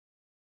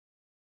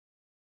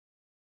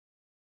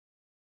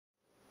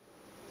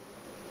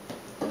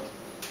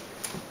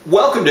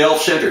Welcome to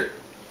Elf Center.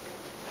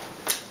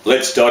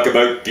 Let's talk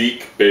about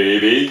geek,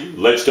 baby.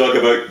 Let's talk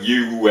about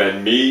you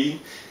and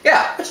me.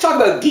 Yeah, let's talk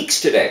about geeks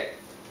today.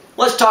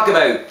 Let's talk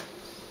about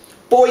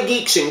boy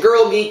geeks and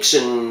girl geeks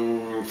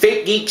and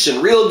fake geeks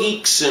and real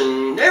geeks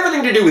and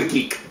everything to do with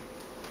geek.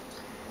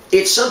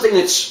 It's something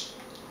that's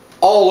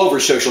all over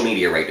social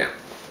media right now.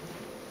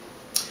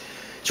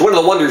 It's one of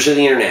the wonders of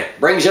the internet.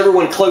 Brings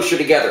everyone closer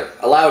together,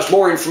 allows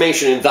more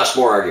information and thus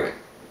more arguing.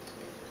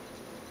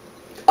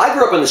 I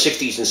grew up in the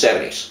 60s and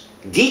 70s.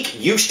 Geek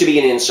used to be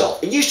an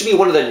insult. It used to be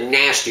one of the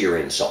nastier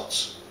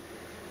insults.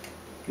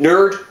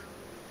 Nerd,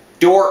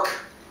 dork,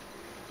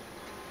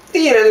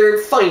 you know, there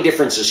are fine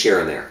differences here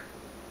and there.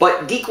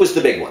 But geek was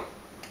the big one.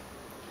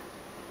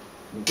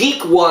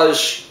 Geek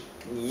was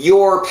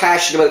you're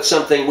passionate about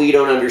something we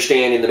don't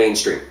understand in the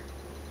mainstream.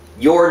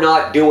 You're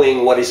not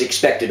doing what is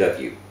expected of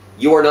you.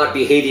 You are not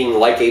behaving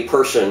like a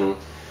person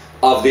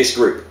of this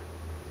group.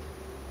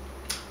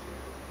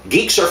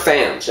 Geeks are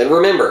fans, and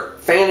remember,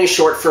 fan is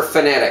short for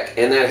fanatic,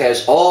 and that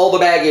has all the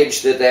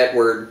baggage that that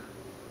word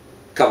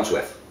comes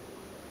with.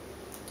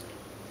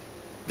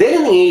 Then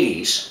in the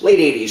 80s, late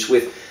 80s,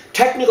 with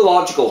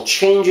technological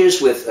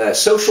changes, with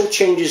social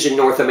changes in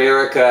North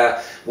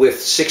America,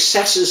 with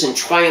successes and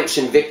triumphs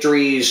and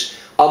victories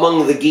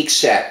among the geek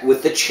set,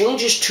 with the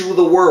changes to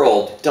the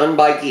world done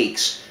by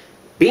geeks,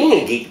 being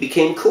a geek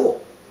became cool.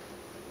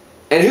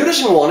 And who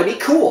doesn't want to be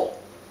cool?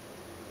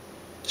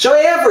 So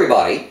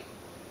everybody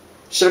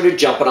started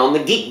jumping on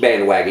the geek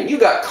bandwagon. You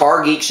got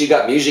car geeks, you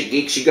got music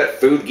geeks, you got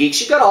food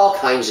geeks, you got all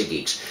kinds of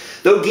geeks.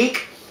 Though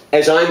geek,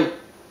 as I'm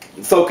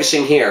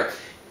focusing here,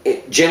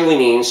 it generally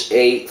means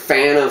a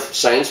fan of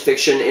science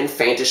fiction and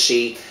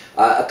fantasy,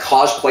 a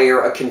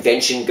cosplayer, a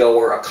convention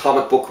goer, a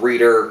comic book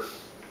reader,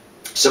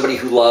 somebody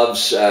who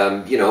loves,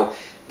 you know,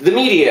 the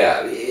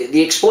media, the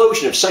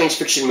explosion of science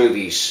fiction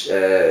movies,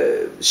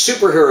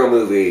 superhero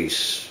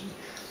movies.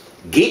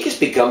 Geek has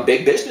become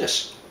big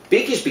business.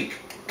 Geek has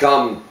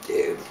become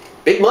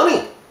big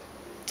money.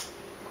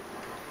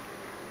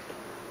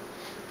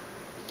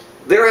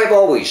 There have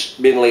always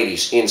been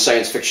ladies in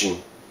science fiction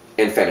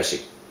and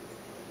fantasy.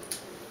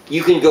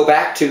 You can go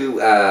back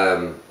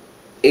to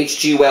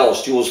H.G.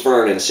 Wells, Jules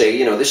Verne, and say,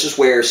 you know, this is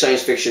where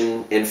science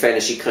fiction and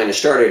fantasy kind of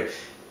started.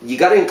 You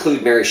got to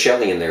include Mary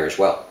Shelley in there as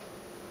well.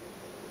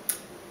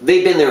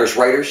 They've been there as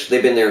writers,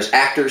 they've been there as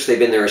actors, they've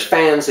been there as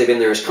fans, they've been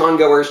there as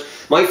con-goers.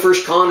 My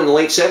first con in the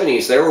late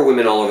 70s, there were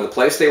women all over the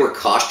place. They were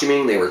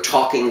costuming, they were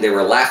talking, they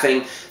were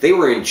laughing, they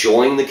were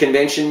enjoying the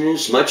convention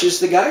as much as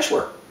the guys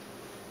were.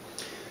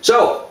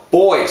 So,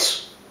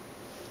 boys.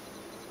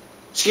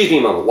 Excuse me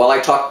a moment while I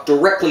talk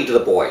directly to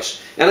the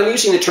boys. And I'm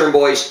using the term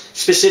boys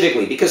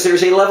specifically because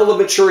there's a level of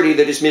maturity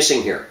that is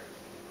missing here.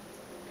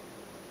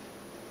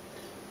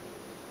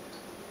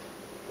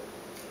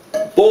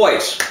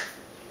 Boys.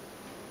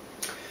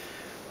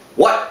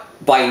 What,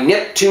 by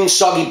Neptune's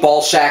soggy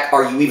ballsack,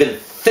 are you even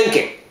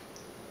thinking?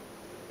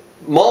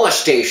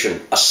 Molestation,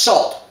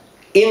 assault,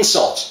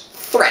 insults,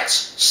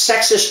 threats,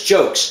 sexist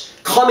jokes,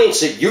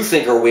 comments that you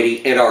think are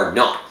witty and are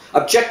not,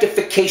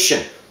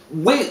 objectification.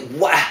 Wait,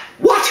 what?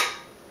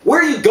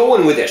 Where are you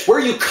going with this? Where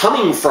are you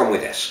coming from with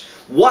this?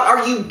 What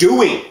are you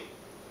doing?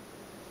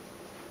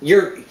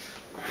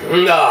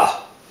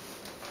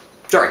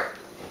 Sorry.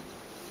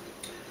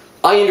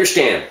 I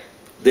understand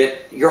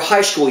that your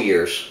high school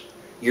years,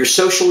 your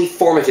socially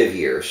formative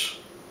years,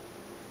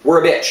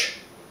 were a bitch.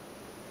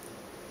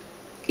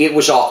 It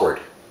was awkward.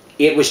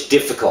 It was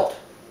difficult.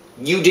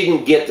 You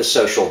didn't get the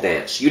social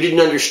dance. You didn't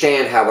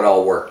understand how it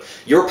all worked.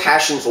 Your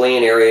passions lay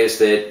in areas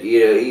that,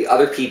 you know,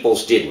 other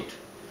people's didn't.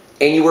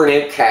 And you were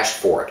an outcast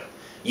for it.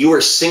 You were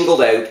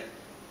singled out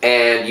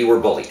and you were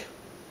bullied.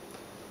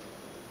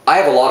 I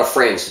have a lot of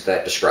friends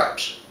that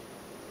describes.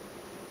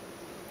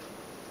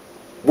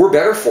 We're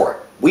better for it.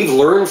 We've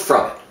learned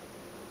from it.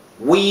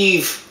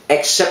 We've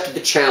accepted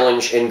the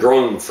challenge and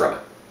grown from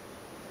it.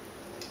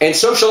 And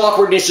social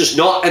awkwardness is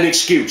not an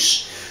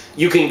excuse.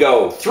 You can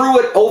go through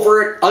it,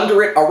 over it,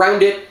 under it,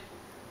 around it.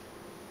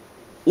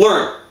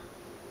 Learn.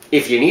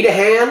 If you need a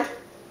hand,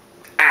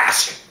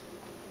 ask.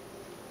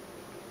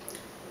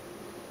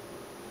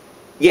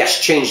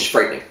 Yes, change is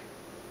frightening.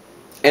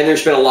 And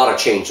there's been a lot of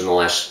change in the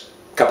last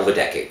couple of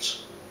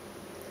decades.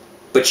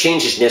 But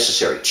change is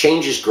necessary.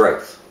 Change is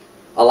growth.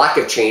 A lack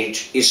of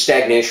change is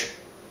stagnation.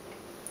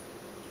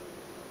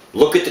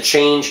 Look at the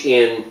change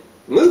in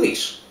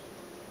movies.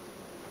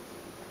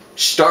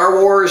 Star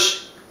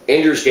Wars,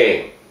 Ender's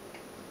Game.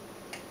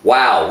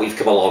 Wow, we've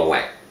come a long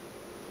way.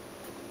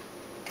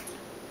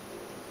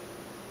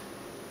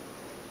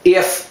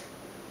 If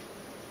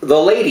the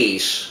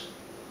ladies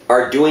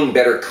are doing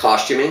better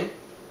costuming,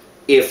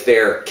 if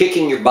they're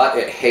kicking your butt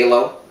at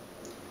Halo,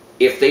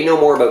 if they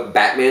know more about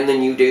Batman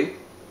than you do,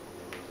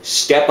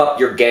 step up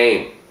your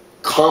game.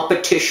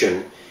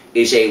 Competition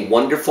is a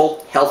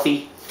wonderful,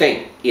 healthy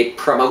thing. It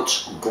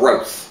promotes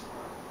growth.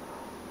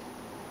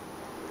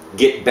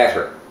 Get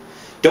better.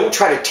 Don't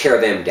try to tear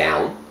them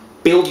down.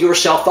 Build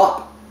yourself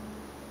up.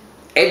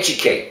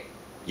 Educate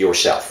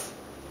yourself.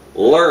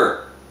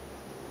 Learn.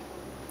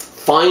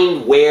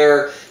 Find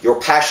where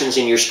your passions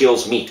and your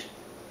skills meet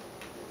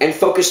and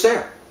focus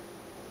there.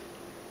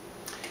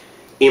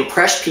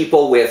 Impress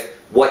people with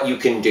what you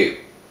can do.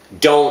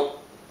 Don't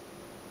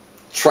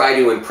try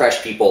to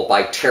impress people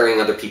by tearing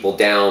other people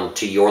down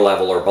to your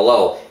level or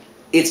below.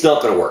 It's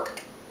not going to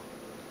work.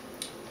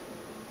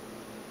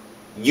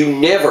 You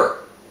never,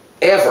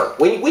 ever,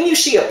 when you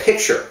see a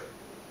picture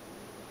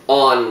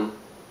on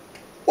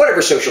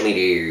whatever social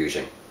media you're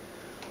using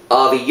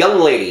of a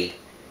young lady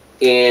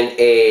in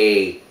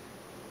a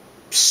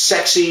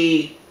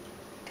sexy,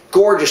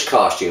 gorgeous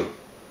costume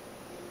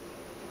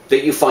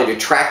that you find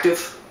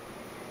attractive,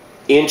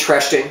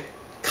 interesting,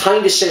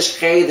 kind of says,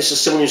 hey, this is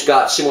someone who's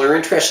got similar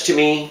interests to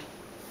me.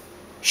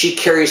 She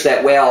carries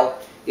that well.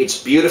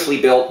 It's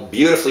beautifully built,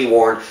 beautifully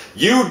worn.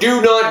 You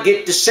do not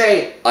get to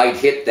say, I'd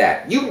hit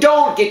that. You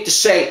don't get to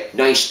say,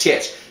 nice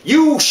tits.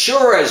 You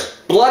sure as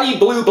bloody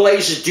blue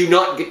blazes do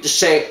not get to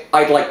say,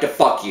 I'd like to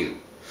fuck you.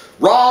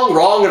 Wrong,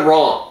 wrong, and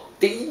wrong.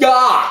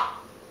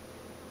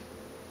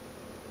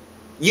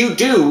 You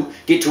do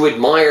get to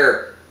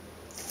admire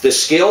the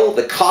skill,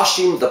 the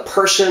costume, the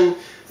person,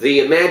 the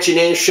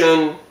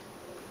imagination.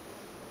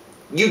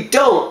 You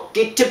don't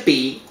get to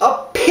be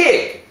a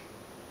pig.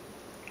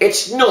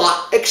 It's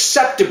not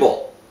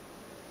acceptable.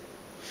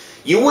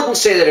 You wouldn't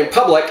say that in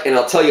public, and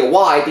I'll tell you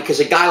why, because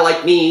a guy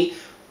like me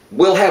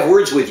will have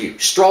words with you,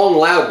 strong,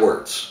 loud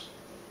words.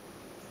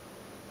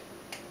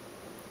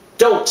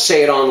 Don't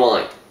say it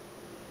online.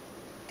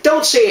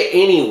 Don't say it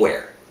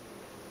anywhere.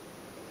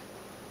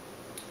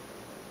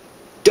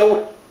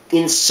 Don't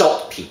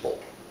insult people.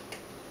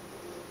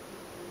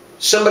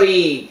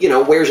 Somebody,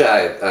 wears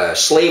a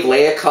slave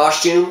Leia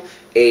costume,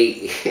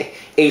 a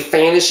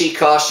fantasy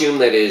costume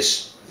that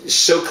is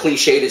so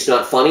cliched it's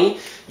not funny.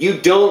 You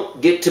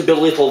don't get to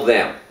belittle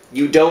them.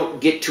 You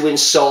don't get to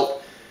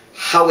insult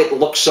how it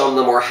looks on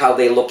them or how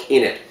they look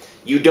in it.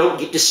 You don't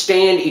get to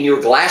stand in your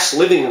glass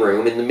living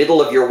room in the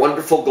middle of your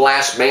wonderful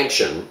glass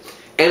mansion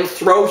and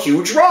throw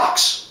huge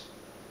rocks.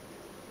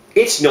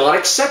 It's not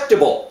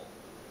acceptable.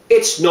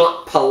 It's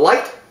not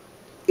polite.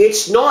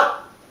 It's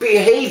not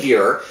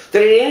behavior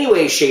that in any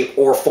way, shape,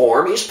 or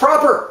form is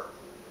proper.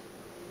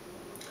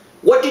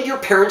 What did your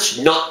parents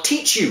not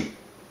teach you?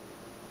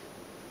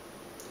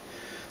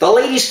 The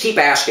ladies keep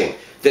asking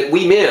that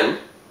we men,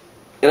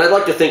 and I'd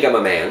like to think I'm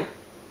a man,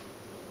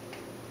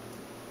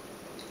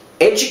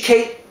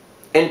 educate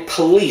and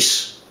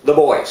police the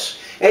boys.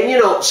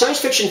 And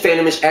science fiction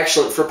fandom is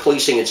excellent for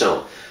policing its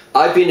own.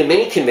 I've been to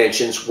many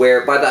conventions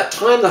where by the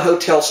time the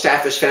hotel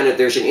staff has found that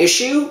there's an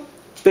issue,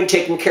 it's been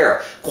taken care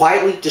of.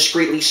 Quietly,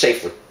 discreetly,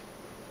 safely.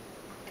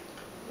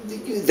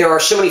 There are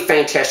so many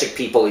fantastic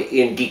people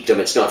in geekdom,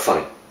 it's not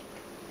funny.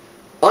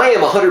 I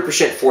am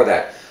 100% for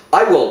that.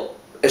 I will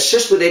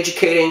assist with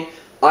educating.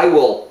 I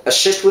will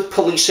assist with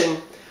policing.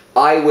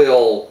 I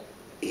will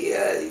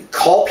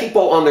call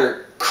people on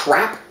their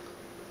crap.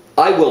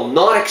 I will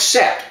not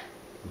accept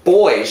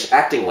boys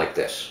acting like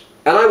this.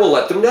 And I will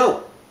let them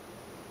know.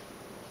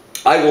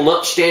 I will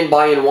not stand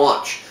by and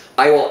watch.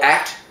 I will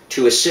act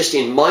to assist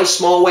in my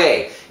small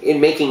way in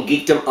making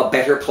geekdom a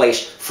better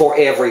place for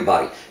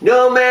everybody.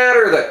 No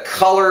matter the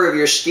color of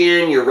your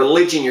skin, your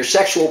religion, your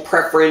sexual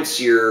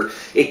preference, your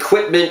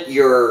equipment,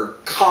 your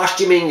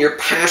costuming, your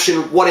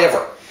passion,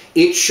 whatever.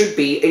 It should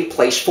be a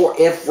place for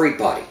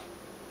everybody.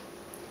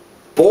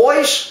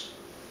 Boys,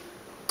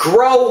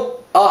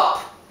 grow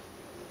up.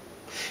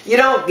 You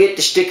don't get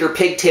to stick your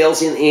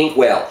pigtails in the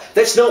inkwell.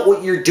 That's not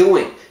what you're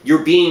doing.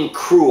 You're being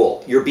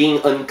cruel. You're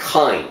being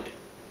unkind.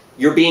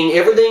 You're being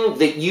everything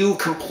that you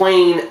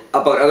complain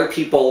about other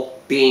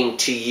people being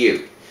to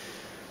you.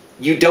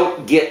 You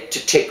don't get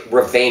to take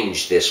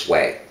revenge this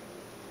way.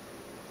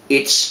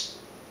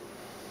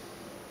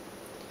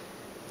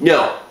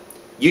 No,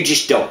 you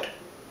just don't.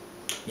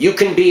 You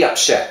can be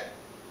upset.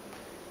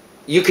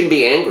 You can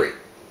be angry.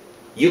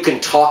 You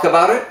can talk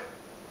about it.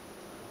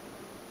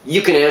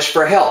 You can ask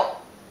for help.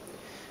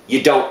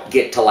 You don't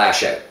get to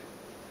lash out.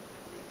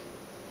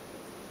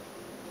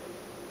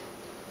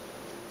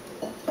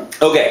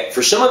 Okay,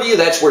 for some of you,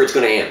 that's where it's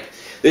going to end.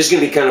 This is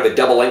going to be kind of a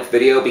double-length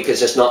video because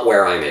that's not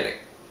where I'm ending.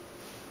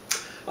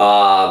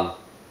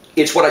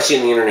 It's what I see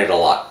on the internet a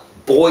lot.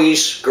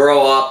 Boys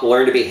grow up,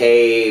 learn to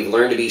behave,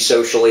 learn to be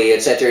socially,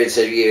 etc.,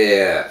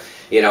 etc.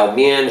 Yeah,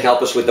 men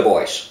help us with the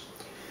boys.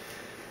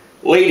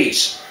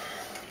 Ladies,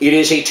 it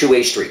is a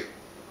two-way street.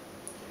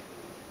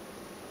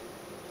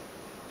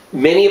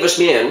 Many of us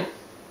men,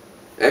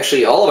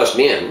 actually all of us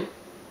men,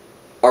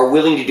 are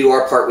willing to do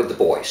our part with the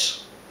boys.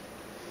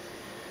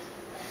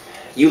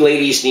 You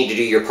ladies need to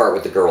do your part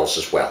with the girls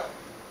as well.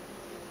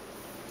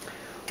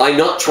 I'm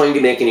not trying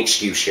to make an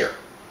excuse here.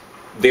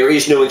 There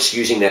is no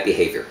excusing that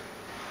behavior.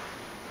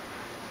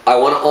 I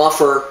want to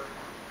offer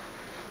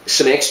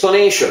some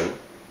explanation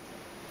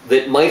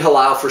that might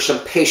allow for some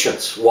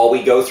patience while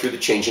we go through the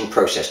changing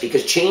process,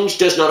 because change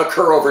does not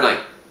occur overnight.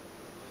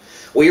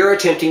 We are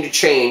attempting to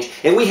change,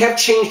 and we have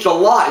changed a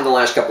lot in the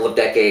last couple of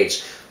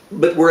decades,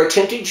 but we're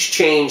attempting to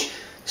change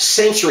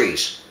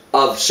centuries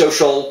of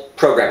social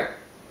programming.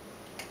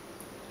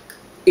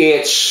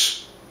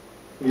 It's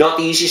Not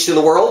the easiest in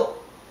the world.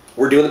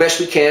 We're doing the best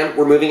we can.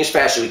 We're moving as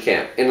fast as we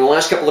can. In the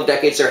last couple of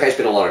decades, there has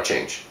been a lot of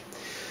change.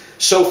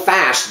 So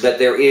fast that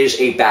there is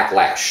a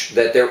backlash,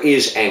 that there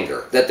is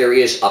anger, that there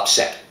is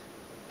upset.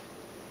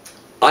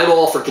 I'm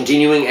all for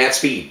continuing at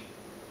speed.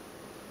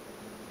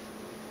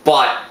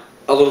 But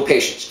a little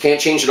patience. Can't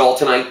change it all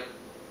tonight,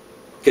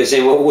 because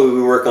then what will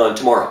we work on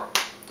tomorrow?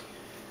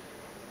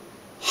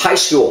 High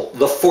school,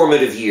 the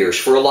formative years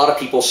for a lot of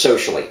people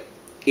socially.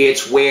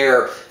 It's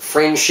where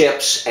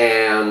friendships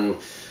and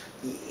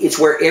it's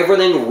where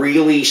everything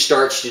really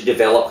starts to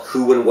develop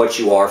who and what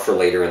you are for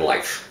later in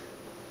life.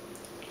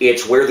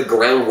 It's where the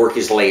groundwork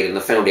is laid and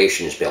the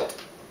foundation is built.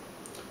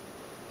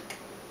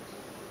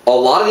 A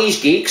lot of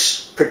these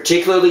geeks,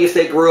 particularly if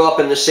they grew up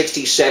in the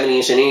 60s,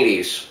 70s, and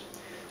 80s,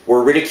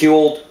 were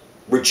ridiculed,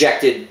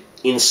 rejected,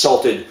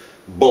 insulted,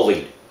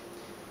 bullied.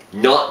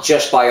 Not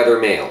just by other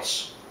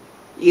males.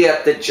 You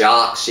got the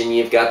jocks, and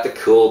you've got the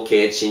cool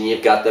kids, and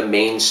you've got the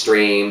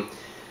mainstream.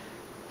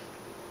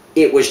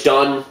 It was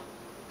done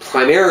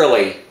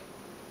primarily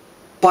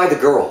by the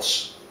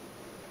girls.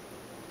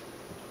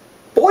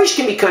 Boys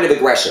can be kind of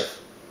aggressive.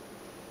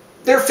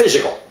 They're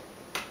physical.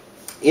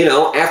 You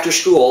know, after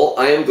school,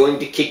 I am going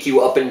to kick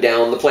you up and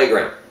down the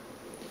playground.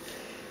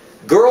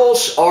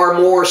 Girls are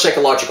more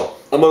psychological,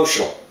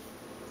 emotional,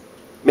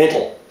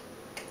 mental.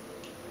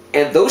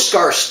 And those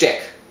scars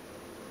stick.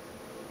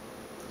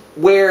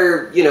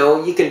 Where, you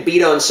know, you can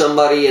beat on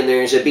somebody and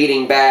there's a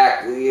beating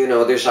back, you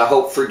know, there's a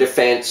hope for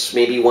defense,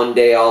 maybe one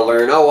day I'll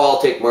learn, oh,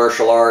 I'll take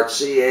martial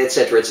arts,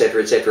 etc.,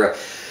 etc., etc.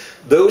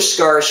 Those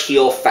scars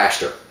heal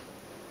faster.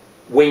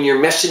 When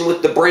you're messing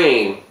with the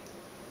brain,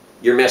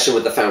 you're messing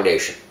with the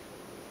foundation.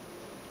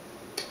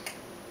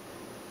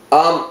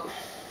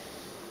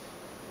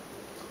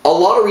 A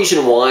lot of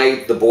reason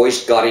why the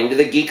boys got into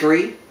the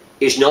geekery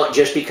is not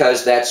just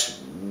because that's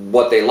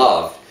what they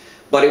loved,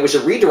 but it was a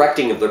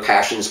redirecting of their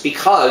passions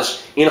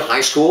because in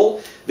high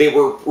school they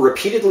were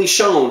repeatedly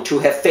shown to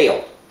have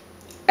failed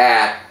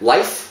at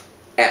life,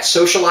 at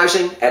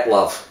socializing, at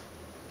love.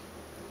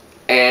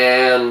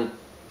 And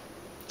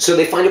so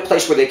they find a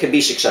place where they can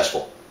be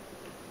successful,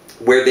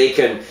 where they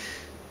can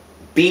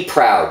be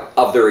proud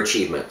of their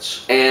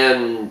achievements.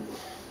 And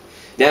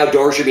now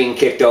doors are being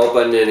kicked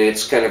open and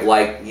it's kind of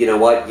like, you know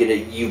what,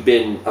 you've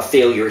been a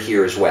failure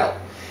here as well.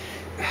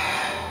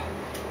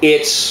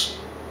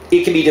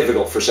 It can be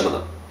difficult for some of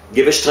them.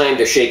 Give us time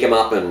to shake them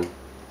up and,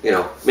 you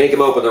know, make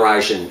them open their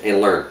eyes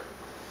and learn.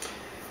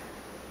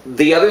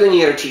 The other thing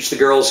you got to teach the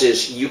girls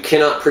is you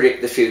cannot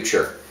predict the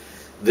future.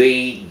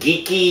 The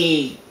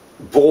geeky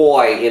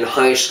boy in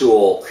high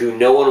school who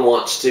no one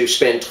wants to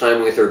spend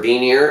time with or be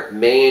near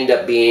may end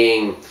up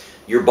being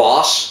your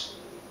boss,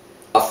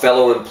 a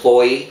fellow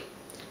employee,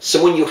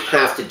 someone you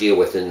have to deal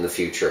with in the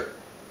future.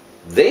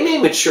 They may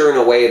mature in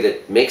a way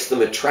that makes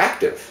them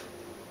attractive.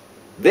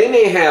 They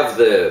may have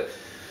the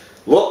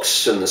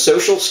looks and the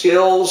social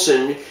skills,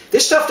 and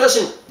this stuff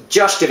doesn't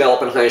just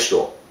develop in high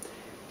school.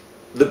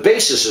 The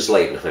basis is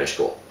laid in high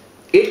school.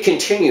 It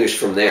continues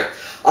from there.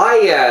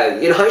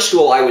 In high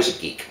school, I was a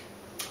geek.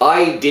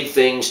 I did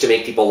things to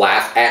make people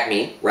laugh at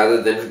me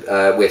rather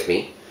than with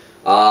me.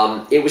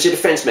 It was a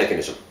defense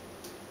mechanism.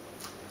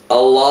 A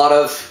lot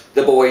of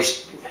the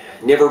boys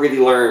never really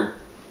learn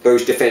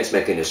those defense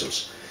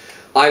mechanisms.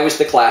 I was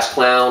the class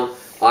clown.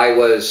 I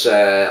was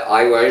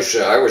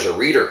a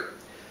reader.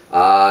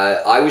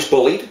 I was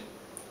bullied.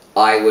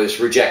 I was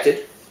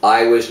rejected.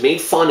 I was made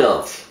fun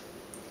of.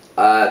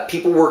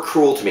 People were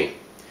cruel to me.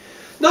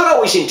 Not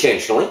always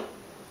intentionally.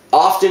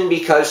 Often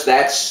because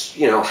that's,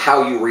 you know,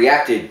 how you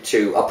reacted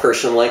to a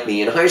person like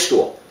me in high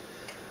school.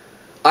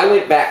 I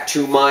went back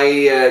to my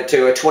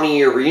to a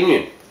 20-year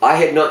reunion. I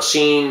had not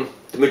seen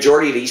the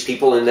majority of these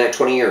people in that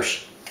 20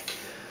 years.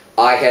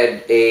 I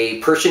had a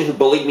person who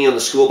bullied me on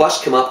the school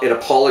bus come up and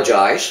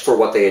apologize for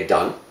what they had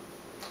done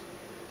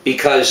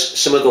because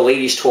some of the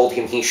ladies told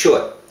him he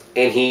should.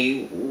 And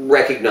he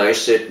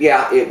recognized that,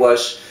 yeah, it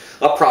was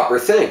a proper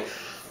thing.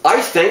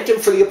 I thanked him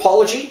for the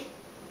apology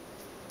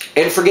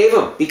and forgave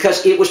him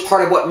because it was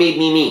part of what made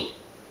me me.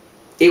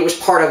 It was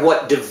part of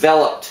what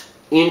developed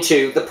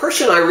into the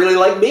person I really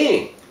like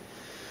being.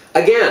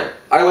 Again,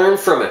 I learned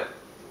from it.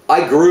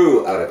 I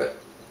grew out of it.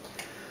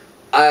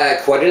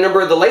 Quite a number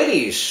of the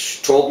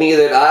ladies told me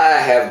that I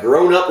have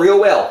grown up real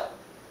well.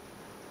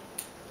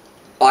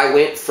 I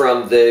went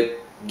from the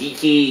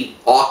geeky,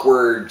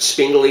 awkward,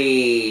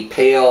 spindly,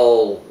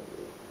 pale,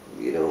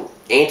 you know,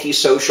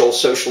 antisocial,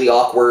 socially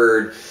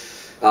awkward,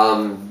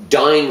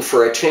 dying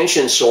for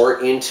attention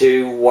sort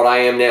into what I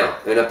am now.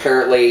 And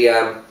apparently,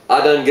 I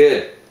done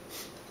good.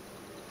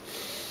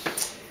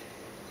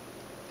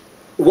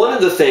 One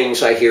of the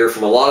things I hear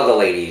from a lot of the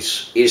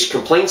ladies is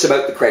complaints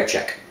about the cred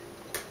check.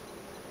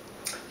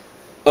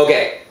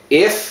 Okay,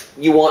 if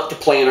you want to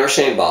play in our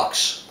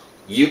sandbox,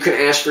 you can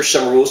ask for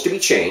some rules to be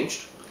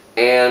changed,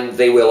 and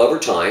they will over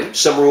time.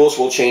 Some rules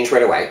will change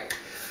right away,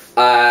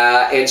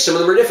 and some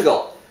of them are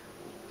difficult.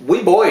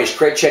 We boys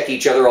cred check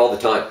each other all the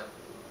time.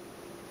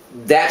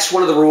 That's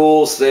one of the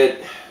rules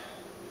that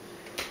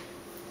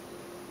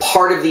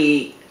part of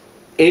the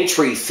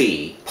entry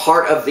fee,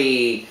 part of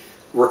the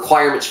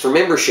requirements for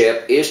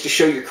membership is to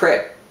show your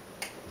cred.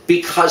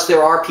 Because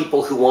there are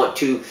people who want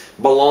to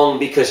belong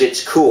because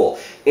it's cool.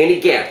 And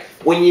again,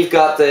 when you've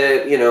got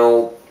the, you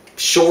know,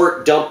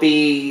 short,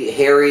 dumpy,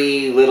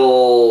 hairy,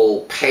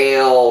 little,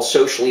 pale,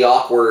 socially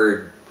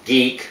awkward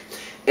geek,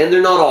 and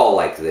they're not all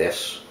like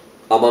this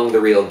among the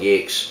real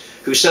geeks,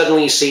 who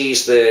suddenly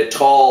sees the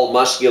tall,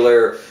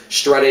 muscular,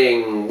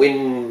 strutting,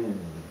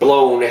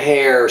 wind-blown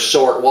hair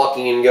sort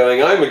walking and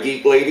going, "I'm a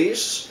geek,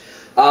 ladies."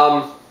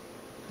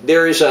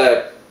 There is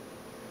a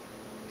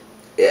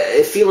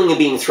feeling of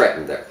being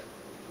threatened there.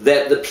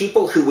 That the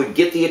people who would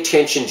get the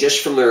attention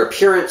just from their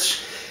appearance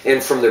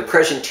and from their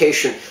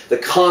presentation, the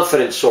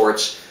confident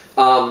sorts,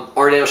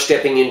 are now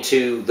stepping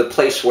into the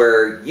place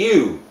where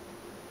you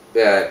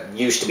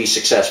used to be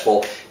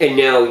successful, and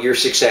now your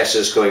success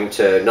is going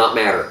to not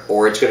matter,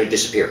 or it's going to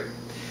disappear.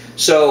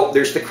 So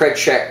there's the cred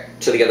check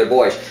to the other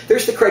boys.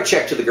 There's the cred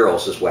check to the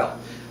girls as well.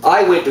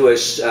 I went to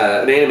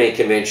an anime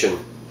convention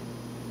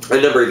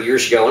a number of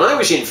years ago, and I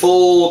was in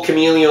full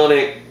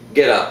chameleonic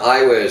get-up.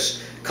 I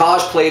was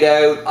cosplayed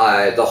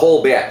out, the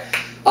whole bit.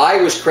 I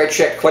was cred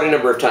checked quite a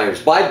number of times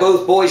by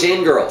both boys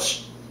and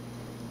girls,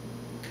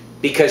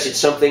 because it's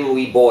something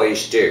we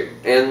boys do,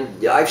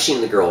 and I've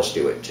seen the girls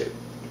do it too.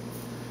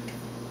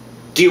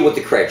 Deal with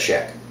the cred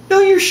check.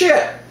 Know your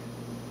shit.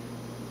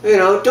 You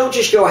know, don't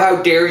just go, "How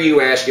dare you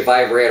ask if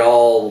I've read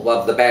all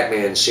of the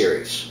Batman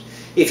series."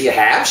 If you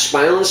have,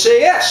 smile and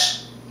say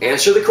yes.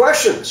 Answer the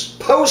questions.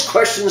 Pose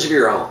questions of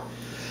your own.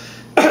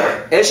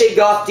 As a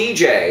goth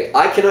DJ,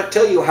 I cannot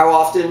tell you how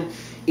often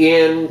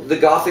in the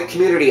gothic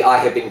community I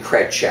have been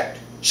cred checked.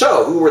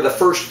 So, who were the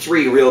first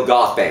 3 real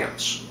goth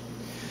bands?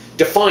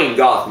 Define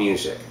goth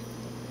music.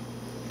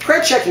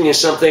 Cred checking is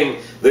something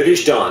that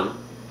is done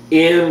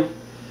in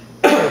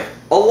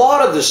a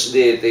lot of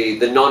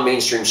the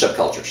non-mainstream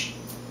subcultures.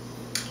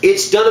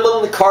 It's done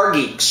among the car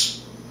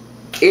geeks.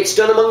 It's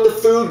done among the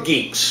food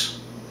geeks.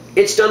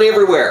 It's done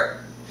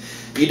everywhere.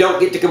 You don't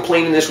get to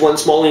complain in this one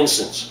small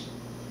instance.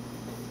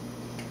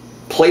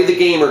 Play the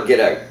game or get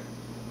out.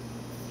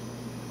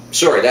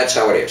 Sorry, that's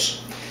how it is.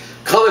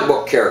 Comic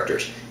book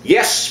characters.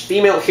 Yes,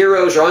 female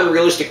heroes are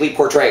unrealistically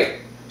portrayed.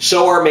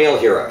 So are male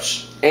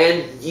heroes.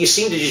 And you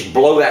seem to just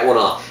blow that one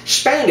off.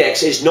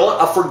 Spandex is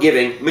not a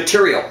forgiving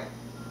material.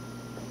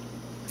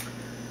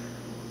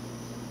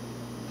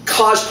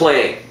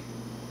 Cosplaying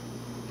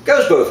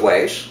goes both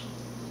ways.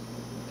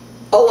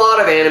 A lot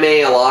of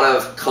anime, a lot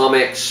of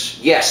comics,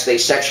 yes, they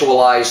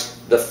sexualize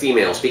the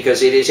females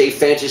because it is a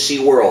fantasy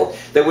world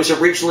that was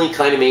originally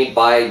kind of made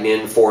by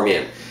men for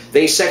men.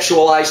 They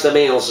sexualize the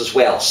males as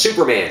well.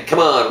 Superman, come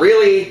on,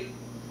 really?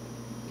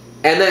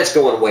 And that's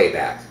going way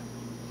back.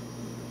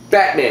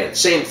 Batman,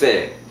 same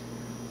thing.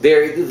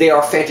 They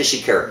are fantasy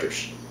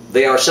characters.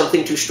 They are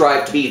something to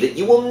strive to be that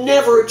you will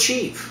never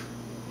achieve.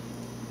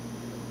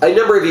 A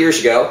number of years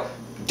ago,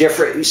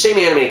 same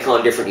anime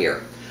con, different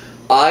year,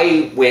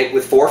 I went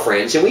with 4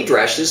 friends and we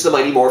dressed as the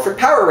Mighty Morphin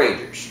Power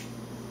Rangers.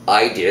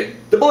 I did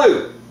the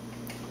blue.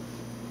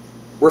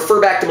 Refer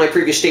back to my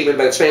previous statement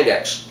about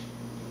spandex.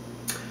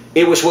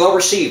 It was well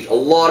received. A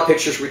lot of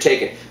pictures were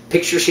taken.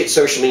 Pictures hit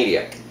social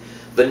media.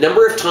 The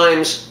number of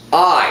times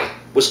I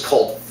was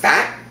called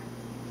fat,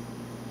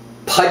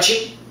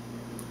 pudgy,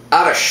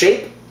 out of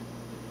shape,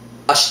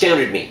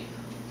 astounded me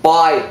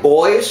by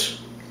boys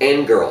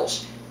and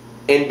girls.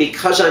 And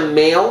because I'm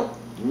male,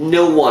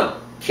 no one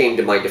came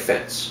to my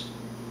defense.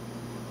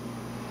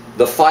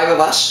 The 5 of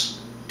us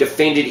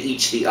defended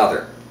each the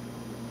other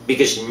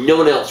because no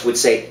one else would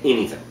say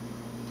anything.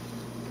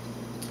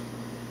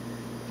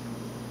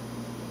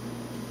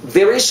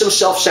 There is some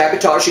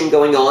self-sabotaging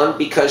going on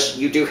because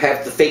you do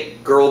have the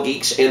fake girl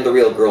geeks and the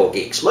real girl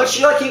geeks. Much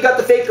like you got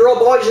the fake girl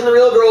boys and the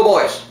real girl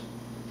boys.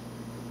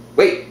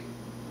 Wait,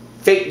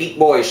 fake geek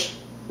boys,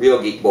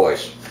 real geek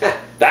boys.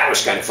 That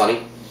was kind of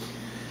funny.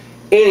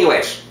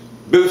 Anyways,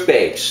 booth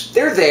babes.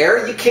 They're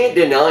there. You can't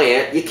deny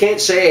it. You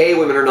can't say, hey,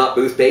 women are not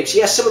booth babes.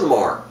 Yes, some of them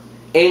are.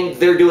 And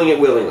they're doing it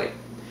willingly.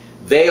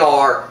 They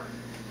are.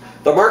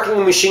 The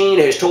marketing machine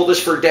has told us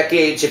for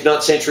decades, if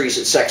not centuries,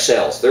 that sex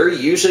sells. They're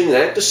using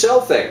that to sell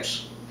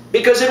things.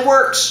 Because it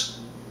works.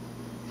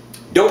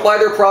 Don't buy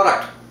their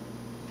product.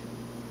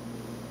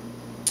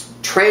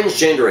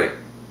 Transgendering.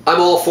 I'm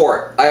all for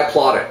it. I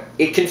applaud it.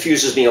 It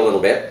confuses me a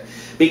little bit.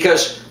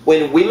 Because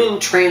when women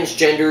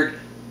transgendered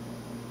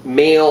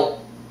male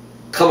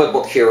comic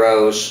book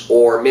heroes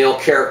or male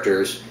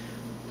characters,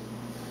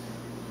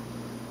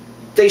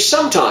 they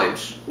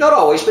sometimes, not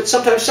always, but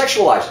sometimes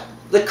sexualize it.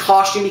 The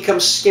costume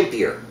becomes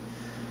skimpier.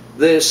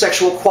 The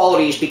sexual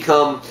qualities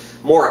become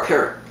more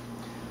apparent.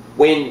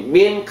 When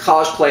men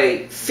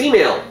cosplay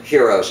female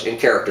heroes and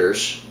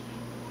characters,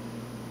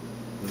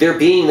 they're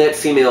being that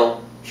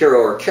female hero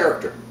or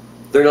character.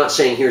 They're not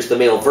saying, here's the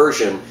male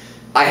version.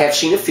 I have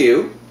seen a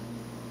few.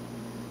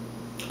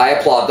 I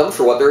applaud them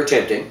for what they're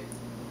attempting.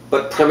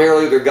 But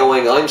primarily they're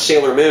going, I'm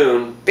Sailor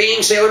Moon,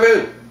 being Sailor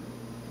Moon.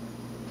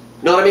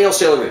 Not a male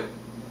Sailor Moon.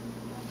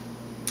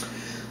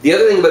 The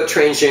other thing about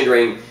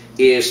transgendering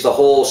is the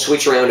whole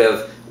switch around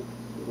of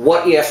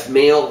what if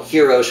male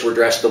heroes were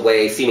dressed the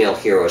way female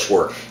heroes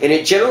were? And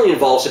it generally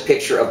involves a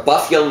picture of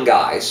buff young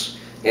guys,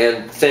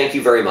 and thank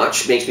you very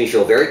much, makes me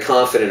feel very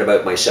confident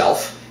about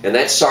myself, and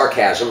that's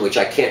sarcasm, which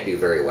I can't do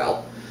very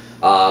well.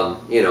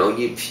 You know,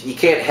 you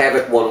can't have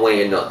it one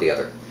way and not the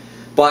other.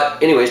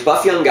 But anyways,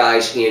 buff young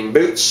guys in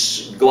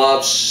boots,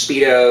 gloves,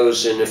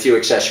 Speedos, and a few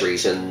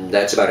accessories, and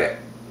that's about it.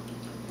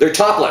 They're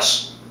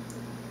topless.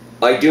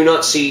 I do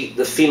not see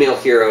the female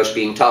heroes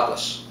being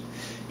topless.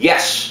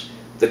 Yes,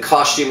 the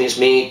costume is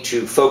made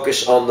to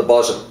focus on the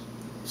bosom.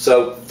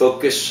 So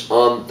focus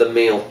on the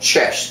male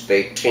chest.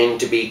 They tend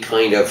to be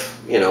kind of,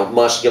 you know,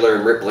 muscular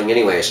and rippling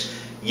anyways.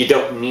 You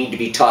don't need to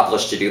be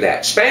topless to do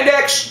that.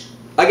 Spandex!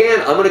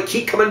 Again, I'm going to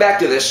keep coming back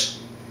to this.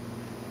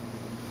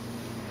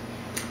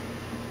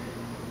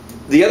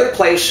 The other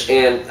place,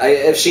 and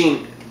I've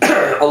seen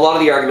a lot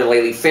of the argument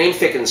lately,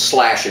 fanfic and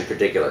slash in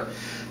particular,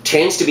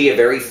 tends to be a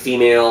very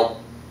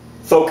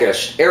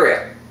female-focused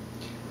area.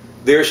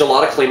 There's a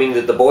lot of claiming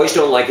that the boys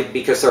don't like it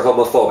because they're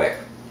homophobic.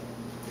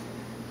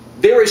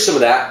 There is some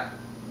of that.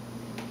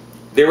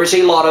 There is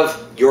a lot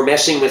of, you're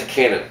messing with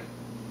canon.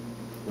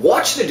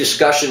 Watch the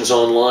discussions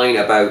online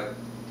about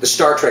the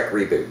Star Trek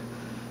reboot,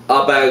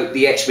 about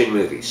the X-Men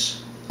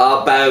movies,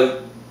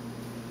 about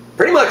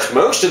pretty much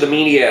most of the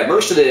media,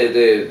 most of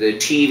the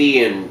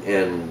TV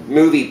and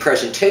movie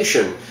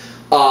presentation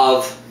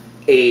of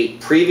a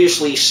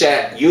previously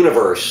set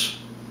universe,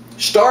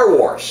 Star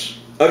Wars.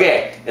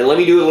 Okay, and let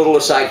me do a little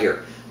aside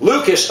here.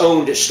 Lucas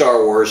owned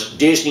Star Wars,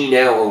 Disney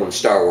now owns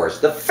Star Wars.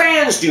 The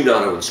fans do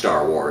not own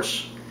Star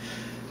Wars.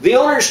 The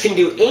owners can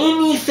do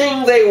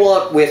anything they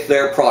want with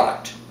their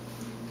product.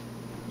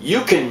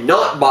 You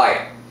cannot buy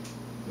it.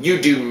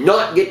 You do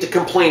not get to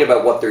complain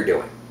about what they're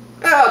doing.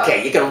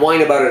 Okay, you can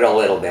whine about it a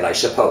little bit, I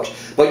suppose.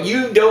 But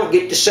you don't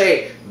get to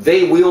say,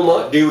 they will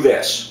not do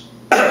this.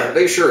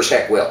 They sure as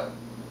heck will.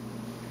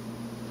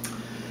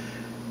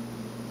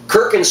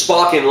 Kirk and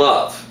Spock in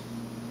love.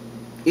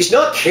 He's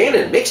not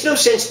canon. Makes no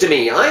sense to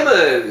me. I'm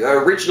an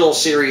original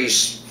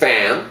series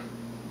fan.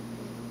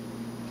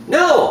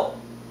 No.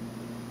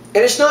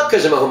 And it's not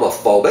because I'm a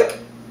homophobic.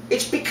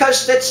 It's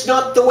because that's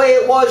not the way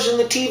it was in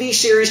the TV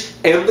series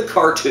and the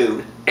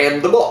cartoon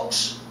and the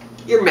books.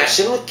 You're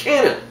messing with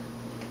canon.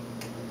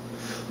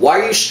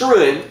 Why are you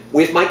screwing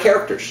with my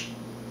characters?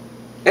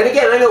 And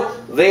again, I know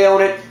they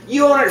own it.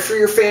 You own it for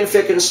your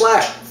fanfic and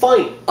slash.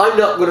 Fine. I'm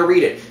not going to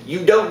read it.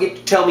 You don't get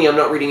to tell me I'm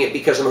not reading it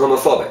because I'm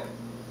homophobic.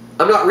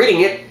 I'm not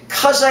reading it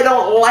because I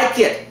don't like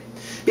it.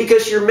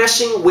 Because you're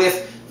messing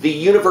with the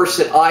universe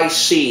that I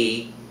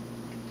see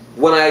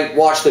when I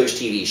watch those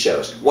TV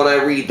shows, when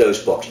I read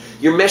those books.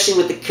 You're messing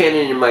with the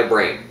canon in my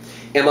brain.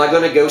 Am I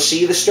going to go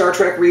see the Star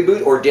Trek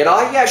reboot, or did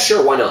I? Yeah,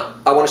 sure, why not?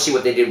 I want to see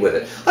what they did with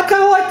it. I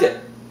kind of liked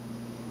it.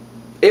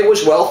 It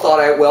was well thought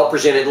out, well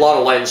presented, a lot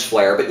of lens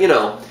flare, but you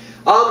know.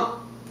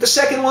 The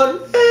second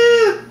one,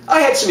 I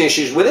had some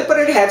issues with it, but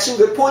it had some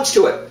good points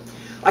to it.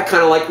 I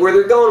kind of like where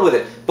they're going with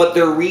it, but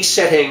they're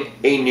resetting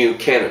a new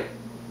canon.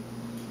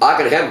 I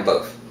can have them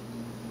both.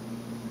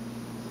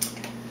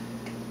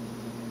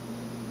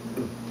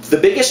 The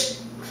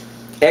biggest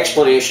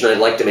explanation I'd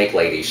like to make,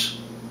 ladies,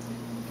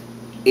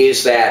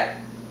 is that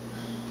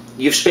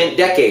you've spent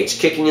decades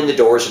kicking in the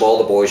doors of all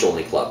the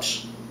boys-only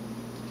clubs,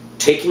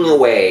 taking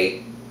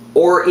away,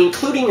 or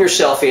including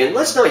yourself in,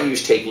 let's not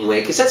use taking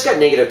away, because that's got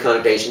negative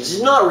connotations.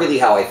 It's not really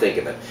how I think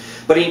of it.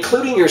 But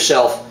including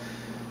yourself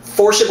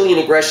forcibly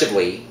and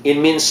aggressively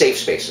in men's safe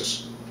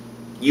spaces.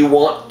 You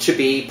want to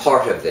be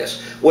part of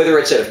this. Whether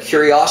it's out of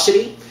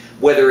curiosity,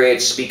 whether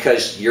it's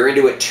because you're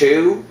into it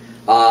too,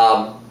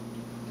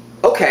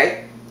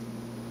 okay.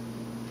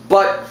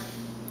 But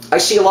I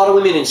see a lot of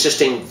women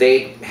insisting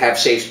they have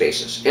safe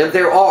spaces. And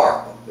there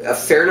are a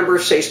fair number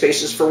of safe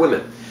spaces for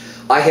women.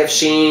 I have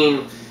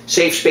seen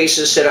safe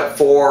spaces set up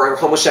for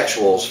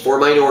homosexuals, for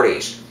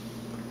minorities.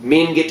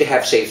 Men get to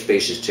have safe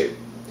spaces too.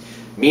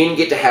 Men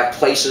get to have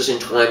places and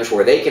times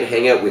where they can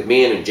hang out with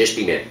men and just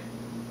be men.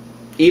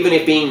 Even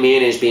if being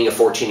men is being a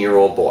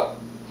 14-year-old boy.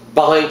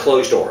 Behind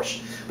closed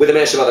doors. With a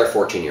mess of other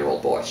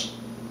 14-year-old boys.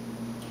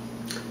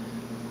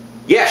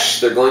 Yes,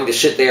 they're going to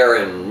sit there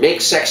and make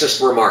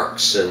sexist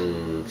remarks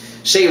and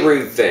say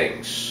rude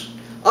things.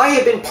 I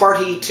have been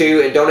party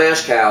to, and don't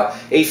ask how,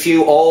 a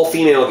few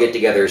all-female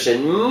get-togethers,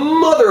 and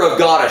mother of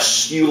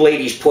goddess, you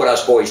ladies put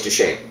us boys to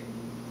shame.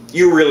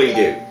 You really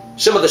do.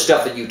 Some of the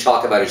stuff that you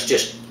talk about is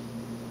just,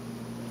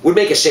 would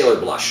make a sailor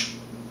blush,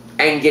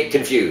 and get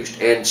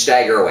confused, and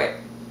stagger away.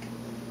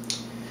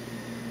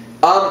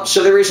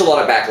 So there is a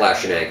lot of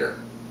backlash and anger,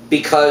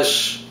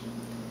 because,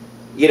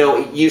 you know,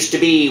 it used to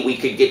be we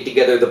could get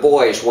together the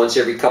boys once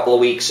every couple of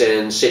weeks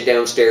and sit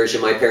downstairs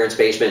in my parents'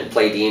 basement and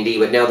play D&D,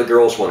 but now the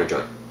girls want to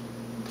join.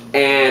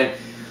 And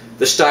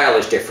the style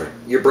is different.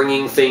 You're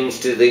bringing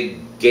things to the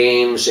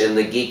games and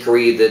the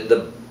geekery that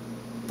the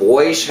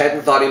boys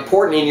hadn't thought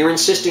important, and you're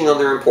insisting on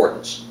their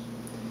importance.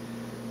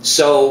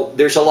 So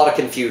there's a lot of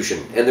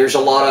confusion, and there's a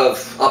lot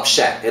of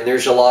upset, and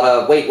there's a lot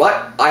of, wait,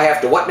 what? I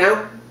have to what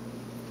now?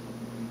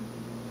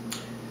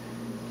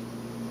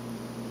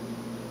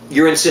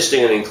 You're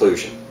insisting on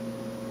inclusion.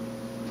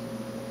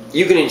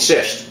 You can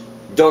insist.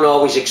 Don't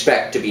always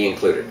expect to be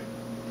included.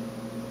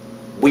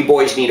 We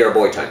boys need our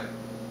boy time.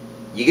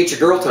 You get your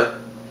girl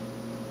time.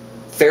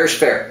 Fair's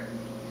fair.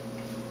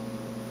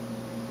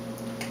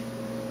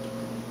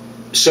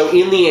 So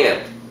in the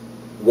end,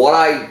 what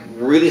I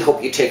really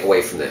hope you take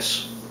away from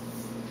this,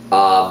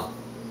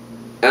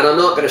 and I'm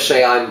not going to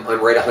say I'm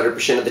right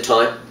 100% of the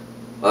time.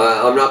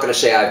 I'm not going to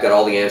say I've got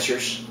all the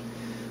answers.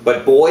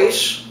 But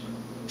boys,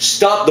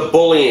 stop the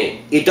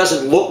bullying. It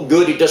doesn't look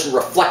good. It doesn't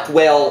reflect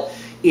well.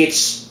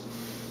 It's,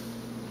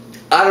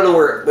 I don't know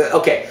where,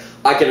 okay,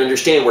 I can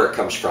understand where it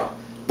comes from.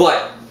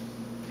 But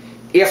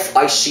if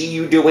I see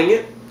you doing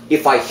it,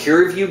 if I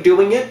hear of you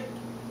doing it,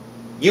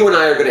 you and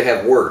I are going to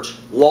have words.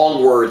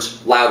 Long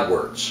words, loud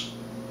words.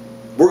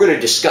 We're going to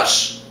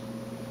discuss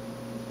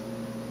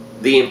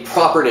the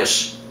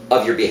improperness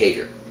of your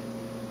behavior.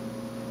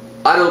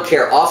 I don't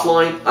care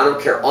offline, I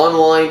don't care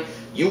online.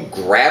 You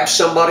grab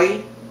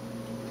somebody.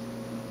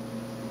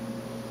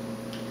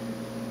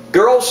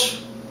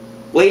 Girls,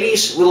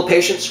 ladies, a little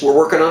patience, we're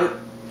working on it.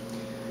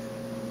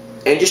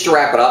 And just to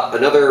wrap it up,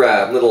 another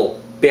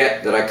little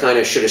bit that I kind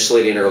of should have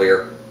slid in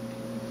earlier.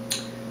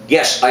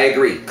 Yes, I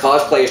agree,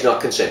 cosplay is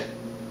not consent.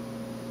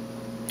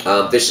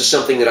 This is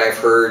something that I've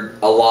heard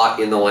a lot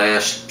in the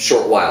last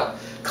short while.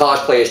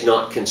 Cosplay is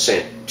not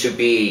consent to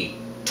be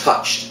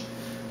touched,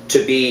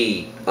 to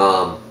be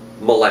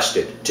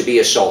molested, to be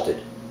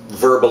assaulted,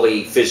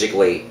 verbally,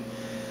 physically.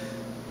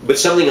 But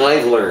something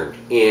I've learned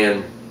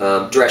in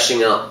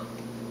dressing up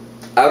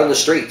out on the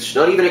streets,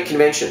 not even at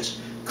conventions,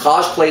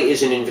 cosplay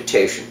is an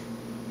invitation.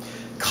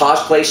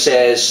 Cosplay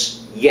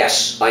says,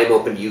 yes, I am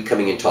open to you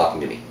coming and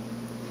talking to me.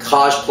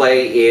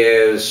 Cosplay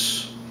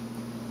is,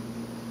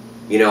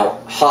 you know,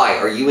 hi,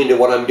 are you into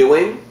what I'm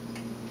doing?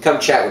 Come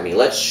chat with me.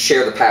 Let's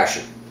share the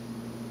passion.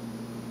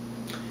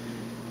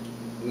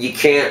 You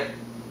can't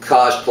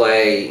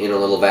cosplay in a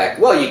little vac.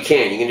 Well, you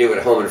can. You can do it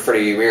at home in front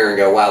of your mirror and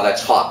go, wow,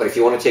 that's hot. But if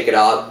you want to take it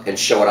out and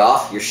show it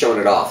off, you're showing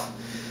it off.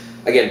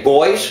 Again,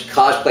 boys,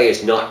 cosplay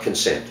is not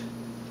consent.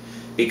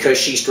 Because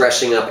she's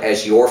dressing up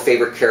as your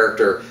favorite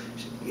character,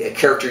 a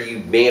character you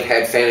may have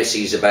had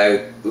fantasies about,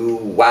 ooh,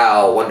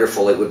 wow,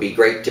 wonderful, it would be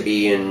great to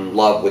be in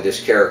love with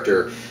this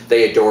character,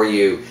 they adore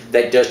you.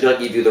 That does not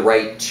give you the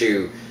right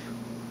to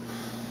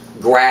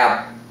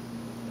grab,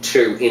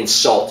 to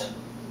insult,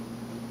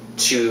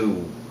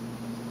 to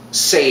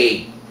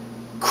say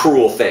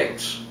cruel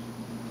things.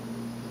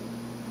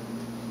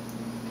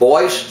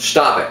 Boys,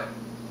 stop it.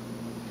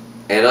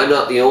 And I'm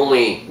not the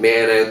only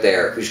man out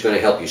there who's going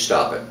to help you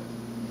stop it.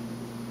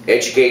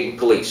 Educate and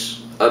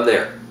police. I'm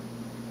there.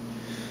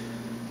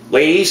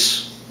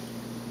 Ladies,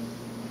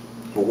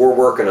 we're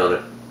working on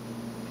it.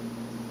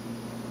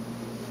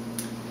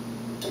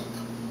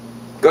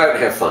 Go out and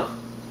have fun.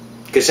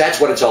 Because that's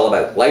what it's all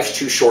about. Life's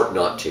too short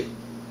not to.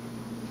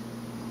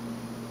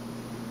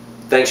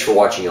 Thanks for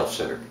watching Elf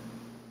Centered.